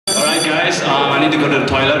Alright guys, I need to go to the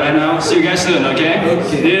toilet right now. See you guys soon, okay? Okay.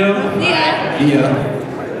 See you. Yeah. Yeah.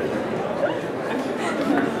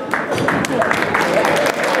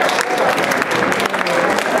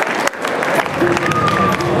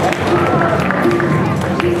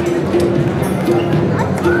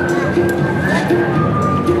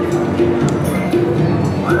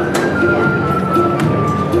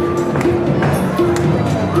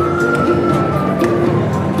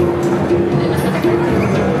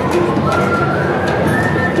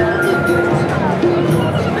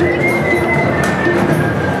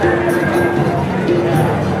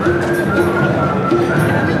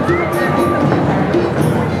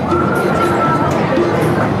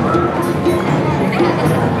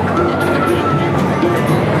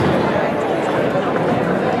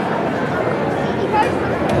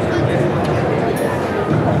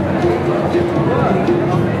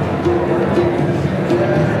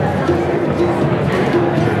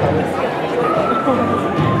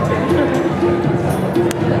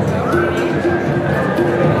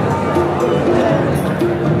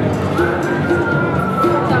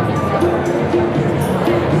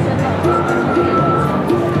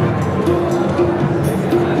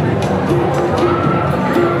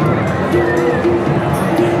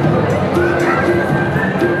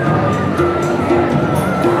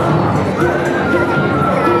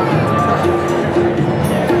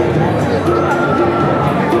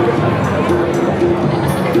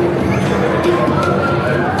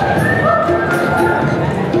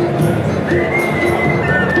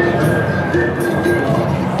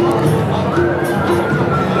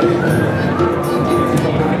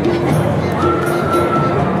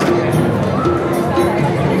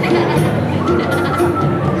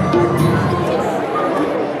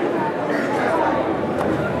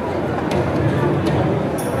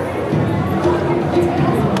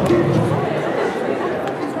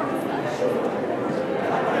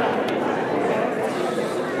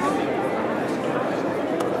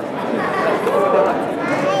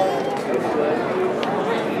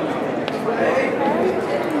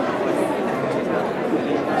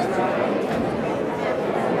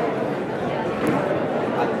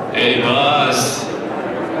 Hey boss.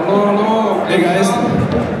 Hello, hello. Hey guys.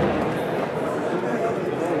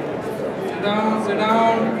 Sit down, sit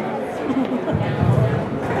down.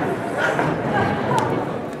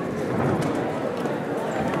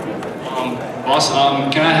 Boss,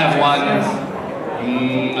 can I have one?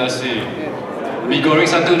 Let's see. Mie goreng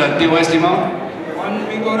satu dan teh ais limau. One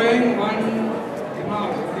mie goreng, one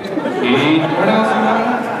limau. Okay. What else you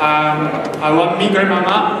want? I want mee goreng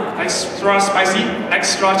mama, extra spicy,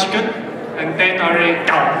 extra chicken, and then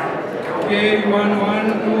cow. Okay, you want one,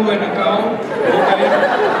 two, and a cow. Okay.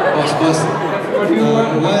 Boss. That's what you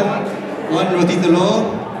want. One roti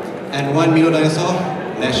telur and one Milo dinosaur,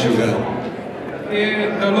 less sugar. Okay,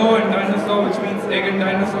 telur and dinosaur, which means egg and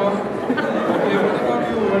dinosaur. Okay, what about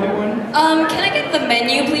you? What do you want? Can I get the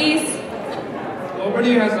menu, please?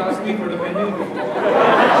 Nobody has asked me for the menu before.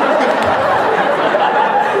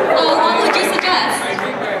 What would you suggest? I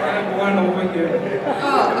think I have one over here.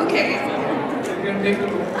 Oh, okay. You can take a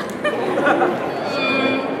look.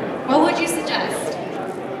 What would you suggest?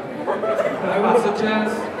 I would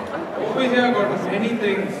suggest over here I got many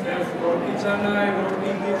things. There's roti canai,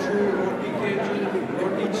 roti kishu, roti cajun,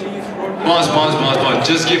 roti cheese, roti. Boss.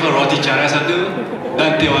 Just give a roti canai satu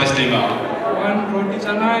dan teh ais limau. One roti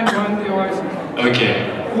canai and one teh ais. Okay.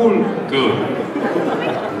 Cool. Good.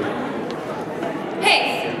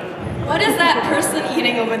 Hey, what is that person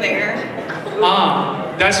eating over there?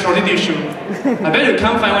 That's roti tissue. I bet you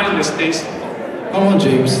can't find one in the States. Come on,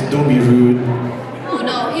 James. Don't be rude. Oh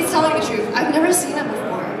no, he's telling the truth. I've never seen it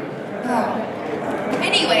before. Oh.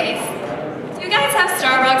 Anyways, do you guys have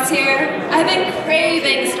Starbucks here? I've been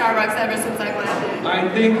craving Starbucks ever since I landed. I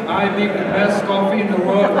think I make the best coffee in the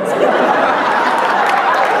world.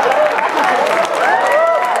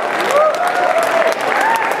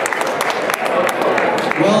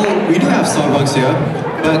 Well, we do have Starbucks here,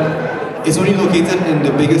 but it's only located in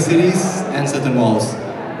the bigger cities and certain malls.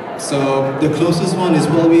 So the closest one is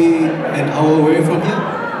probably an hour away from here.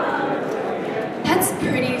 That's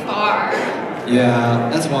pretty far. Yeah,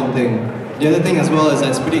 that's one thing. The other thing as well is that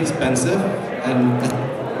it's pretty expensive, and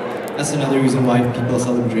that's another reason why people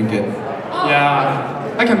seldom drink it.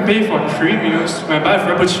 Yeah, I can pay for 3 meals when I buy a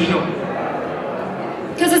Frappuccino.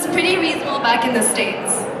 Because it's pretty reasonable back in the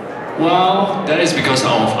States. Well, that is because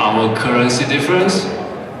of our currency difference.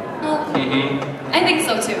 I think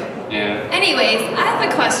so too. Yeah. Anyways, I have a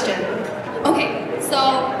question. Okay, so,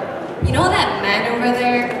 you know that man over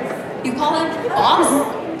there? You call him boss?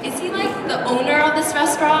 Is he like the owner of this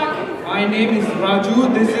restaurant? My name is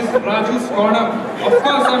Raju. This is Raju's corner. Of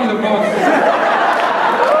course, I'm the boss.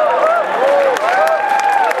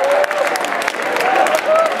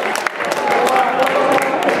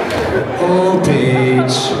 Oh,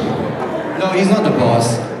 Paige. No, he's not the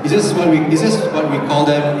boss. It's just what we call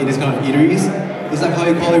them in this kind of eateries. It's like how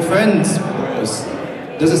you call your friends bros.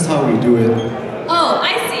 This is how we do it. Oh,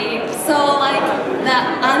 I see. So, like, the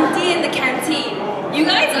auntie in the canteen. You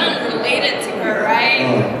guys aren't related to her, right?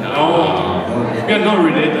 No, we are not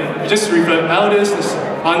related. We just refer elders as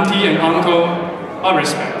auntie and uncle. Our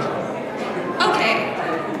respect. Okay.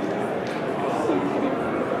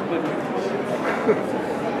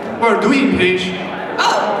 What are you doing, Paige?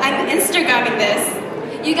 Oh, I'm Instagramming this.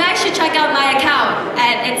 You guys should check out my account,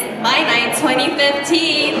 and it's My Night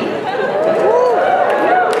 2015.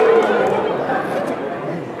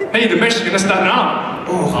 Hey, the match is gonna start now.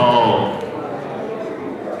 Oh.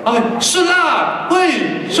 Oh, shoot lah!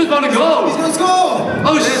 Hey, shoot on the goal. He's gonna score!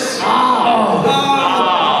 Oh, shit!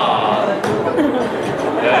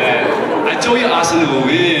 Yeah, I told you Arsenal will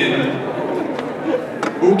win.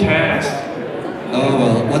 Who cares? Oh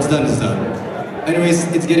well, what's done is done. Anyways,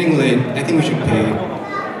 it's getting late. I think we should pay.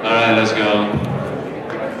 Alright, let's go.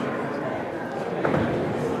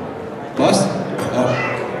 Boss? Oh,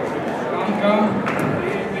 Come.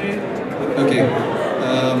 okay.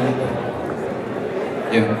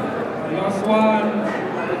 Yeah. Last one.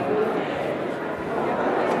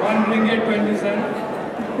 1 ringgit 20 cents.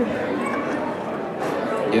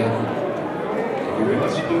 Yeah. Thank you very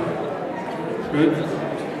much. Good.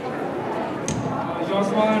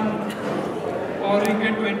 Last one. 4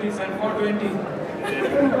 ringgit 20 cents for 20.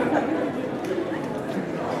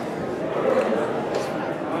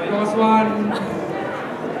 Last one.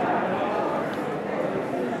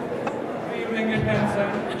 3 ringgit 10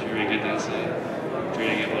 cents. 3 ringgit, that's it. 3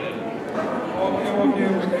 ringgit, whatever. Okay.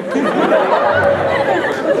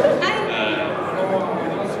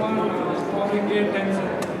 Last one. 4 ringgit 10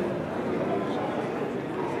 cents.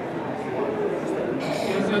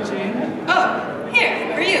 Here's your change. Oh, here,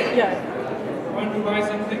 for you. Want to buy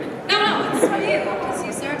something? No, it's for you, because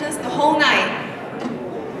you served us the whole night.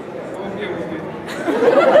 Okay.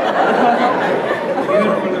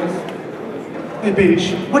 Here for us. Hey,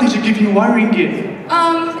 Paige, what did you give you 1 ringgit?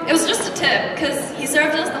 It was just a tip, because he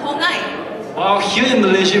served us the whole night. Well, here in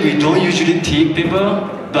Malaysia, we don't usually tip people,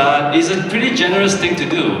 but it's a pretty generous thing to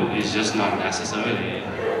do. It's just not necessarily.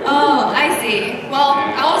 Oh, I see. Well,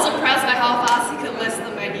 I was impressed by how fast he could list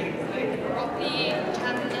the menu. Like, roti,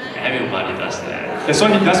 canai. Everybody does that. That's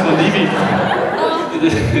what he does for living.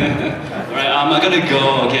 Alright, I'm gonna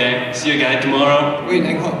go, okay? See you guys tomorrow. Wait,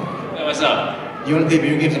 Angkor. Hey, what's up? You wanna play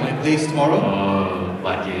video games at my place tomorrow? Oh,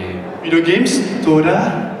 what game? Video games?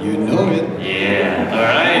 Toda? You know it. Yeah,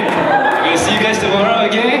 alright. I'm gonna see you guys tomorrow,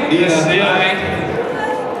 okay? Yeah. See you.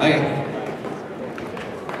 Bye.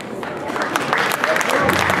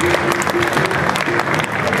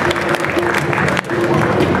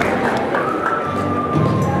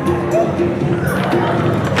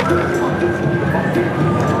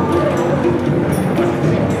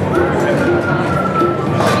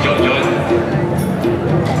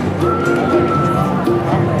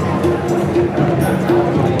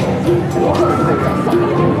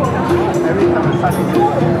 Every time I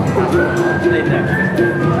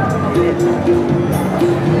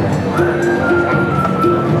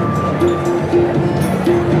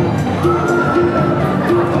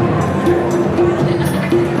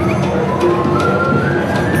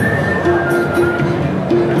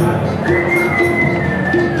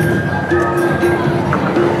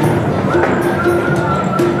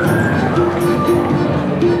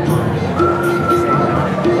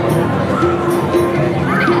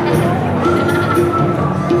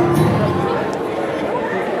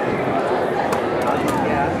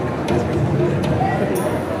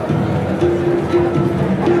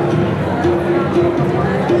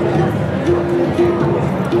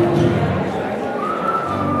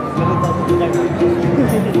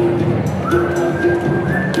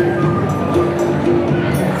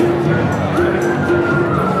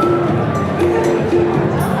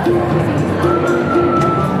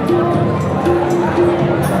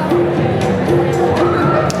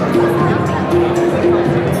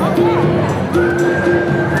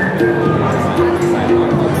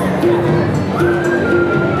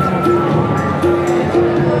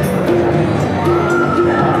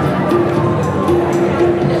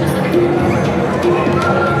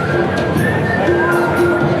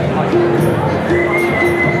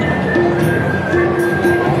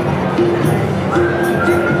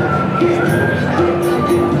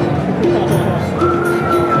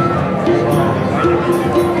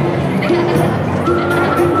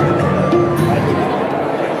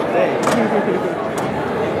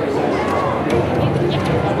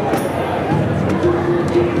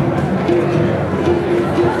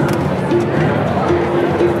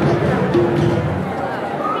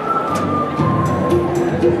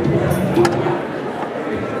So,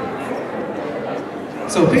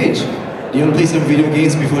 Paige, do you want to play some video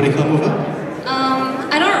games before they come over?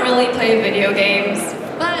 I don't really play video games,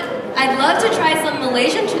 but I'd love to try some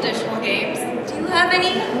Malaysian traditional games. Do you have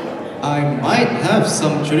any? I might have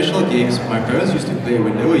some traditional games my parents used to play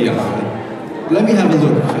when they were younger. Let me have a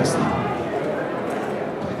look first.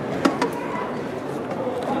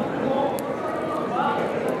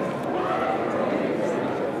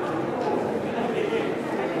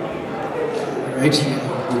 Right here,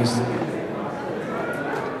 please.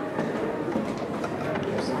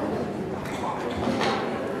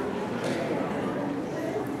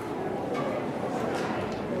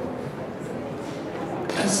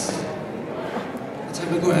 Let's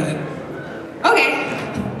have a go at it. Okay.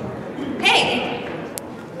 Hey,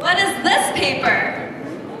 what is this paper?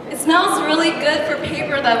 It smells really good for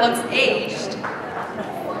paper that looks aged.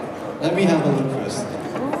 Let me have a look first.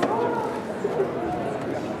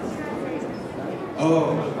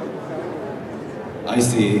 Oh, I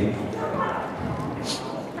see.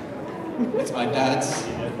 It's my dad's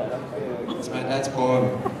poem.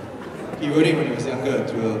 He wrote it when he was younger,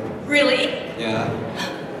 too. Really? Yeah.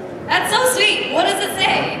 That's so sweet. What does it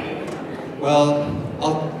say? Well,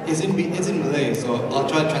 it's in Malay, so I'll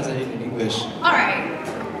try to translate it in English. Alright.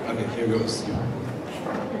 Okay, here goes.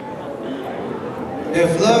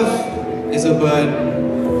 If love is a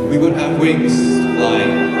bird, we would have wings to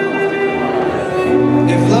fly.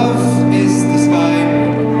 If love is the sky,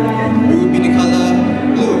 we would be the color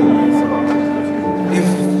blue.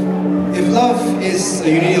 If love is a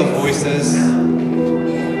unity of voices,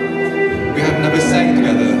 we have never sang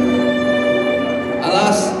together.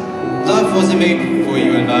 Alas, love wasn't made for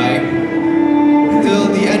you and I. Till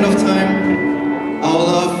the end of time, our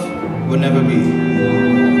love will never be.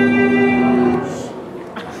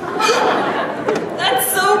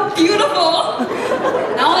 That's so beautiful.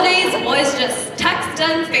 Nowadays, boys just text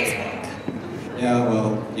and Facebook. Yeah,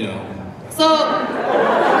 well, you know. So,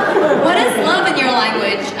 what is love in your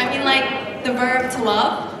language? I mean, like the verb to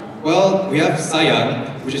love? Well, we have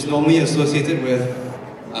sayang, which is normally associated with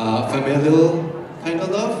familial kind of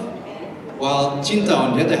love, while cinta,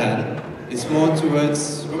 on the other hand, is more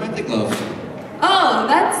towards romantic love. Oh,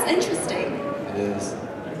 that's interesting. It is.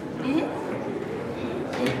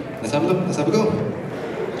 So, let's have a go.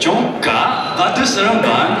 Jongka, Batu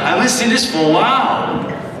Seremban, haven't seen this for a while.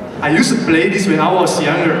 I used to play this when I was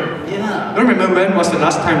younger. Yeah. Don't remember when was the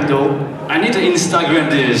last time though. I need to Instagram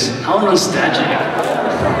this. How nostalgic.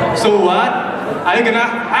 So what? Are you gonna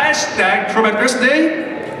hashtag Throwback Thursday?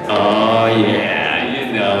 Oh yeah,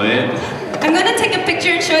 you know it. I'm gonna take a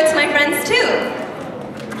picture and show it to my friends too.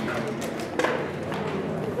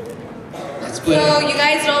 Let's play. So, you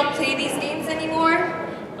guys don't play these games anymore?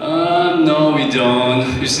 No, we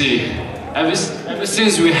don't. You see, ever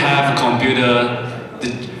since we have computer,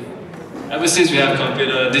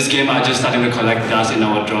 this game are just starting to collect dust in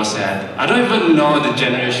our draw set. I don't even know the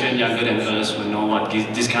generation younger than us will know what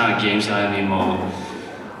these kind of games are anymore.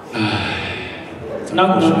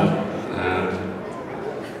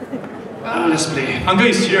 Let's play. Uncle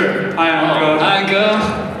is here. Hi, Uncle. Hi, Uncle.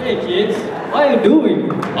 Hey kids, what are you doing?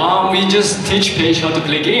 We just teach Paige how to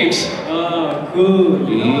play games. Oh, cool.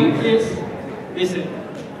 You know, kids, listen.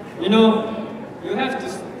 You know, you have to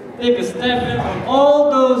take a step back from all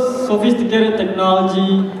those sophisticated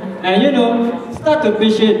technology and, you know, start to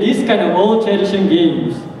appreciate these kind of old tradition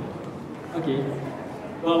games. Okay.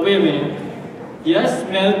 Well, wait a minute. Did I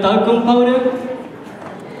smell talcum powder?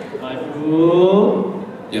 Aduh.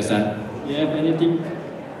 Yes, Dad. You have anything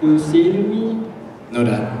to say to me? No,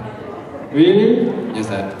 Dad. Really? Yes,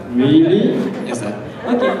 Dad. Really? Yes, Dad.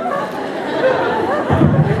 Okay.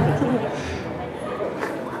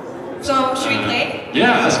 So, should we play?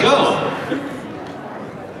 Yeah, let's go.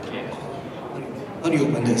 How do you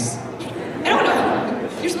open this? I don't know.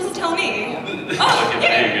 You're supposed to tell me. Oh, Okay,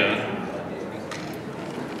 yeah. there you go.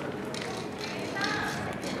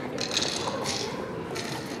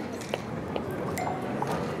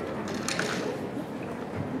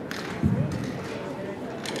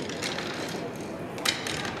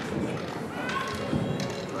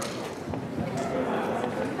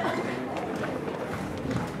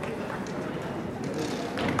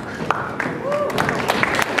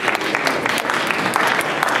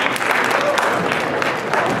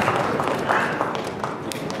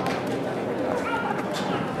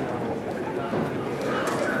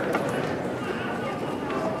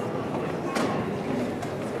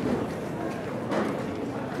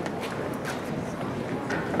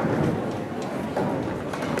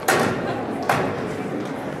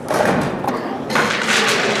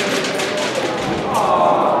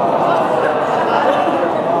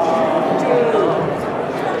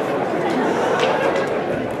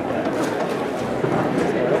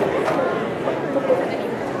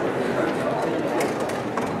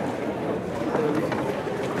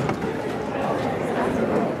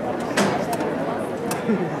 So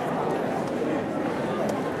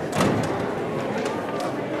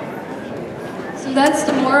that's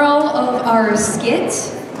the moral of our skit,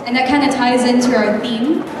 and that kind of ties into our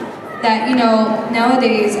theme that, you know,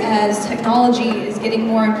 nowadays as technology is getting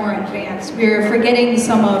more and more advanced, we're forgetting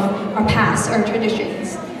some of our past, our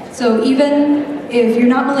traditions. So even if you're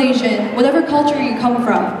not Malaysian, whatever culture you come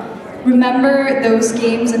from, remember those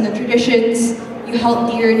games and the traditions you held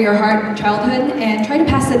dear in your heart in childhood and try to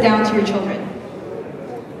pass it down to your children.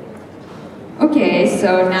 Okay,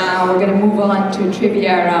 so now we're gonna move on to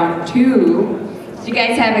trivia round 2. Did you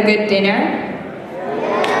guys have a good dinner?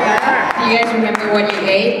 Do you guys remember what you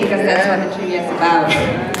ate? Because that's what the trivia is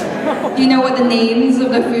about. Do you know what the names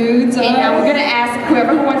of the foods are? Okay, now we're gonna ask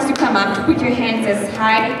whoever who wants to come up to put your hands as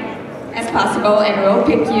high as possible, and we'll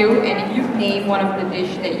pick you, and if you name one of the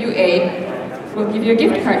dish that you ate, we'll give you a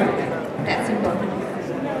gift card. That's simple.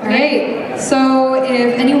 Alright, so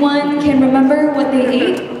if anyone can remember what they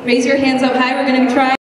ate, raise your hands up high. We're gonna try